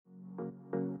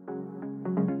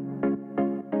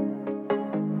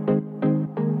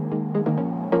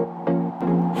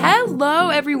Hello,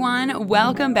 everyone.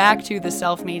 Welcome back to the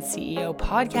Self-Made CEO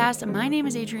podcast. My name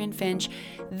is Adrienne Finch.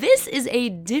 This is a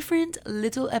different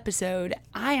little episode.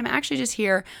 I am actually just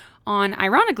here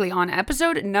ironically, on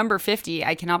episode number 50.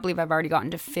 I cannot believe I've already gotten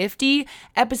to 50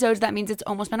 episodes. That means it's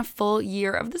almost been a full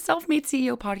year of the Self-Made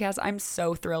CEO podcast. I'm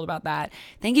so thrilled about that.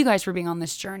 Thank you guys for being on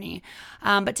this journey.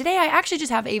 But today I actually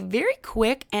just have a very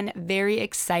quick and very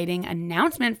exciting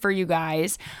announcement for you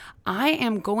guys. I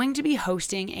am going to be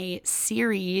hosting a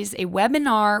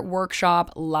webinar,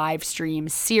 workshop, live stream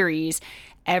series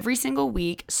every single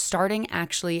week, starting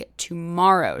actually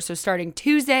tomorrow. So starting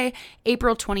Tuesday,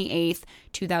 April 28th,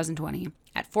 2020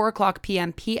 at 4 o'clock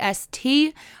p.m. PST,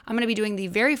 I'm going to be doing the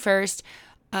very first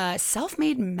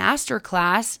self-made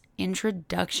masterclass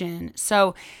introduction.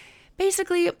 So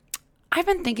basically, I've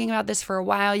been thinking about this for a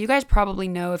while. You guys probably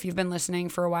know, if you've been listening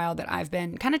for a while, that I've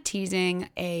been kind of teasing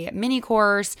a mini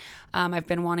course. I've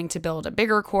been wanting to build a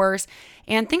bigger course,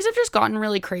 and things have just gotten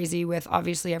really crazy with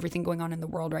obviously everything going on in the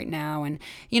world right now. And,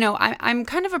 I'm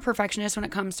kind of a perfectionist when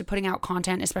it comes to putting out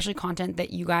content, especially content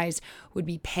that you guys would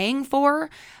be paying for.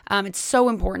 It's so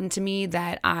important to me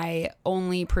that I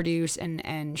only produce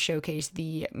and showcase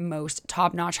the most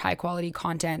top-notch, high-quality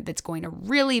content that's going to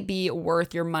really be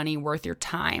worth your money, worth your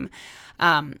time.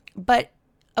 But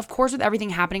of course, with everything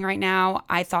happening right now,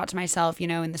 I thought to myself,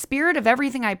 in the spirit of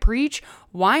everything I preach,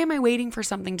 why am I waiting for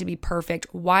something to be perfect?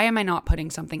 Why am I not putting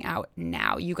something out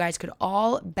now? You guys could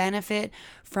all benefit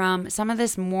from some of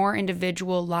this more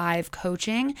individual live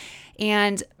coaching.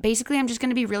 And basically, I'm just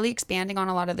going to be really expanding on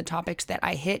a lot of the topics that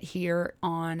I hit here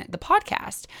on the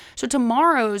podcast. So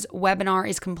tomorrow's webinar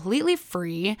is completely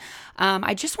free.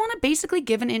 I just want to basically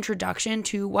give an introduction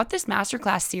to what this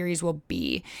masterclass series will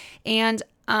be. And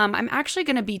I'm actually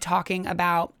going to be talking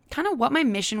about kind of what my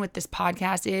mission with this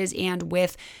podcast is, and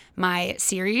with my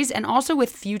series, and also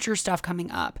with future stuff coming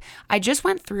up. I just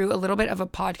went through a little bit of a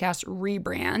podcast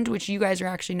rebrand, which you guys are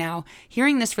actually now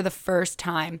hearing this for the first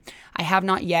time. I have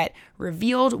not yet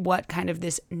revealed what kind of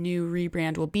this new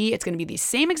rebrand will be. It's going to be the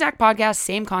same exact podcast,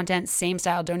 same content, same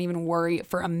style. Don't even worry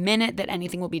for a minute that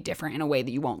anything will be different in a way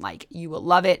that you won't like. You will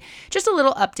love it. Just a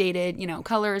little updated,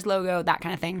 colors, logo, that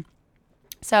kind of thing.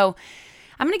 So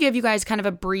I'm going to give you guys kind of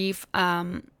a brief,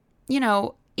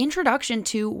 introduction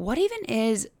to what even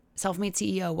is Self-Made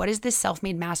CEO. What is this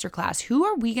Self-Made Masterclass? Who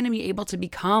are we going to be able to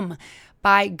become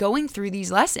by going through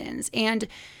these lessons? And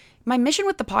my mission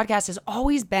with the podcast has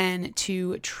always been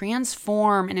to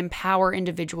transform and empower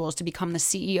individuals to become the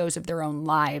CEOs of their own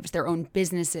lives, their own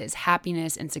businesses,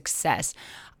 happiness, and success.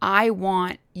 I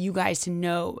want you guys to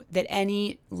know that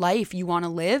any life you want to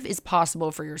live is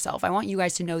possible for yourself. I want you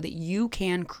guys to know that you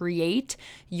can create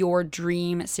your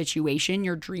dream situation,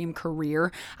 your dream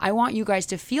career. I want you guys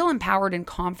to feel empowered and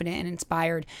confident and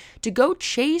inspired to go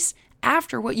chase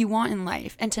after what you want in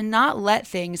life, and to not let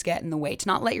things get in the way, to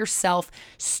not let yourself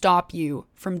stop you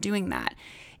from doing that.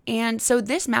 And so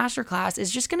this masterclass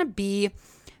is just going to be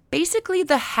basically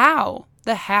the how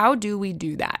do we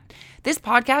do that? This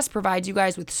podcast provides you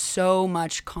guys with so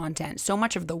much content, so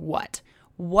much of the what.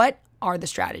 What are the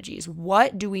strategies?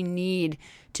 What do we need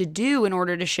to do in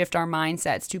order to shift our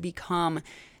mindsets to become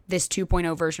this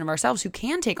 2.0 version of ourselves who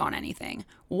can take on anything?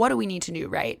 What do we need to do,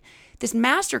 right? This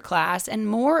masterclass and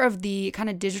more of the kind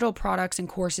of digital products and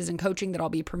courses and coaching that I'll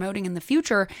be promoting in the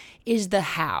future is the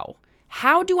how.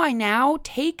 How do I now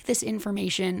take this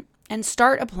information and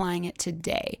start applying it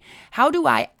today? How do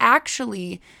I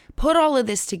actually put all of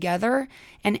this together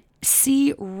and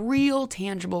see real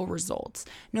tangible results?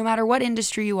 No matter what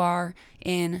industry you are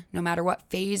in, no matter what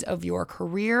phase of your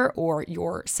career or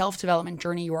your self-development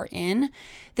journey you are in,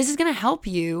 this is going to help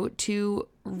you to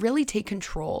really take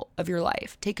control of your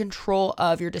life, take control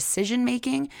of your decision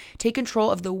making, take control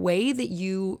of the way that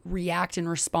you react and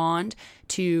respond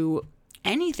to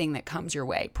anything that comes your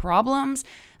way, problems,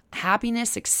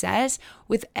 happiness, success.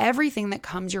 With everything that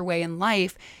comes your way in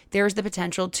life, there's the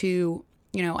potential to,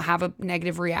 have a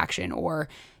negative reaction, or,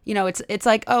 it's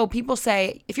like, oh, people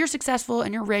say, if you're successful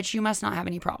and you're rich, you must not have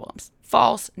any problems.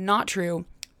 False, not true.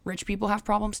 Rich people have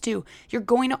problems too. You're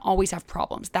going to always have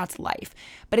problems. That's life.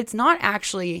 But it's not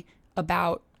actually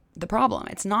about the problem.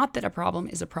 It's not that a problem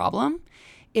is a problem.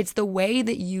 It's the way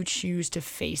that you choose to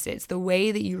face it. It's the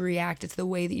way that you react. It's the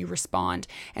way that you respond.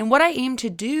 And what I aim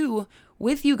to do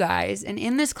with you guys and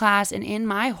in this class and in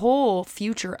my whole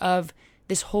future of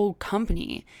this whole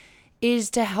company is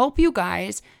to help you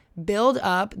guys build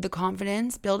up the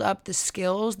confidence, build up the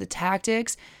skills, the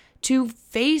tactics to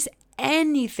face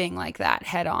anything like that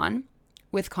head on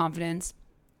with confidence,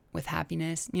 with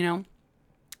happiness,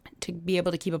 to be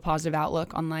able to keep a positive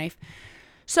outlook on life.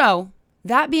 So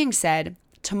that being said,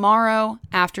 tomorrow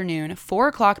afternoon,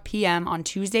 4:00 p.m. on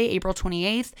Tuesday, April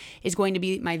 28th, is going to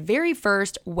be my very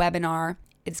first webinar.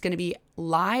 It's going to be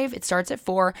live. It starts at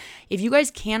 4. If you guys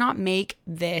cannot make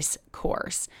this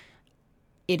course,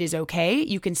 it is okay.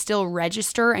 You can still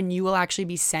register and you will actually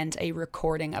be sent a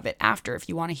recording of it after. If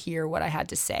you want to hear what I had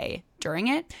to say during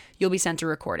it, you'll be sent a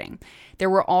recording. There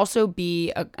will also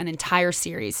be an entire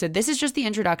series. So this is just the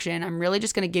introduction. I'm really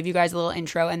just going to give you guys a little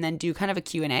intro and then do kind of a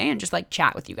Q&A and just like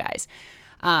chat with you guys.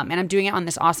 And I'm doing it on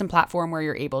this awesome platform where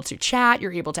you're able to chat,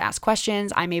 you're able to ask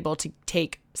questions. I'm able to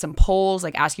take some polls,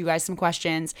 like ask you guys some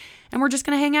questions, and we're just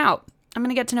going to hang out. I'm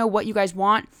going to get to know what you guys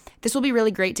want. This will be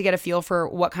really great to get a feel for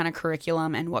what kind of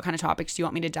curriculum and what kind of topics do you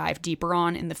want me to dive deeper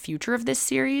on in the future of this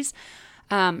series.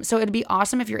 So it'd be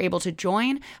awesome if you're able to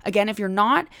join. Again, if you're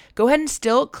not, go ahead and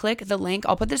still click the link.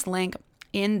 I'll put this link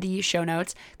in the show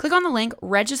notes. Click on the link,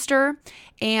 register,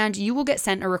 and you will get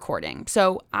sent a recording.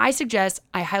 So I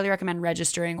highly recommend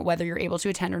registering whether you're able to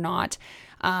attend or not.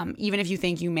 Even if you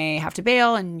think you may have to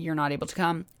bail and you're not able to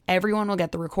come, everyone will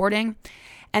get the recording.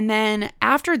 And then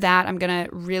after that, I'm going to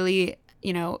really,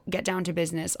 get down to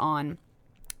business on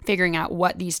figuring out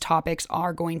what these topics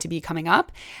are going to be coming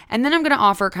up. And then I'm going to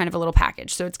offer kind of a little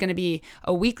package. So it's going to be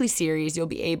a weekly series. You'll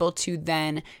be able to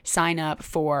then sign up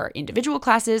for individual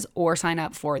classes or sign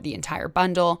up for the entire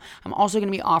bundle. I'm also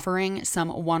going to be offering some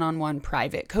one-on-one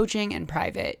private coaching and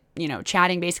private,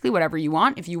 chatting, basically whatever you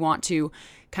want. If you want to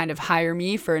kind of hire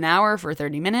me for an hour, for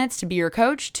 30 minutes to be your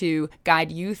coach, to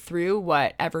guide you through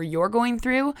whatever you're going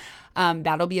through,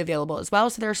 that'll be available as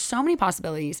well. So there are so many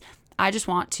possibilities. I just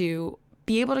want to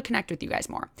be able to connect with you guys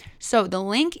more. So the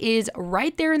link is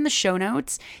right there in the show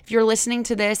notes. If you're listening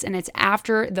to this and it's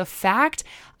after the fact,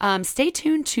 stay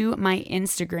tuned to my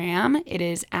Instagram. It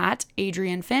is at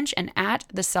Adrienne Finch and at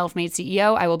the Self-Made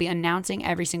CEO. I will be announcing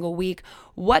every single week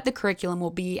what the curriculum will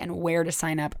be and where to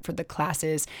sign up for the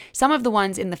classes. Some of the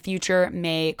ones in the future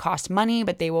may cost money,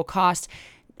 but they will cost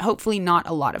hopefully not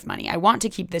a lot of money. I want to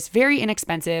keep this very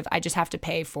inexpensive. I just have to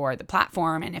pay for the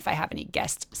platform. And if I have any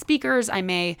guest speakers, I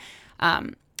may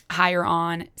hire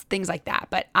on, things like that.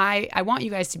 But I want you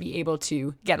guys to be able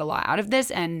to get a lot out of this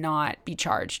and not be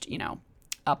charged,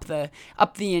 up the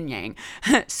yin yang.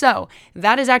 So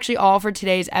that is actually all for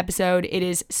today's episode. It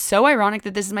is so ironic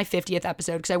that this is my 50th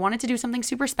episode because I wanted to do something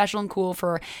super special and cool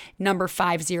for number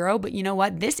 50. But you know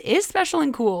what? This is special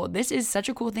and cool. This is such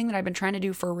a cool thing that I've been trying to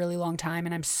do for a really long time.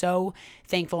 And I'm so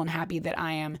thankful and happy that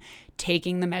I am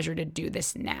taking the measure to do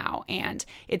this now. And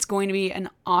it's going to be an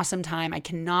awesome time. I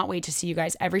cannot wait to see you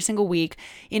guys every single week,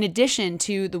 in addition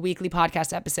to the weekly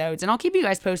podcast episodes. And I'll keep you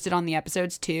guys posted on the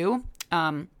episodes too,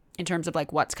 in terms of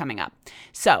like what's coming up.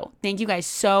 So thank you guys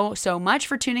so much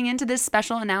for tuning into this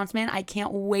special announcement. I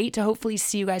can't wait to hopefully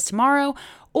see you guys tomorrow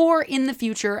or in the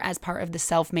future as part of the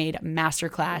Self-Made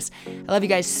Masterclass. I love you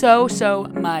guys so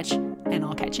much, and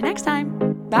I'll catch you next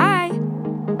time. Bye.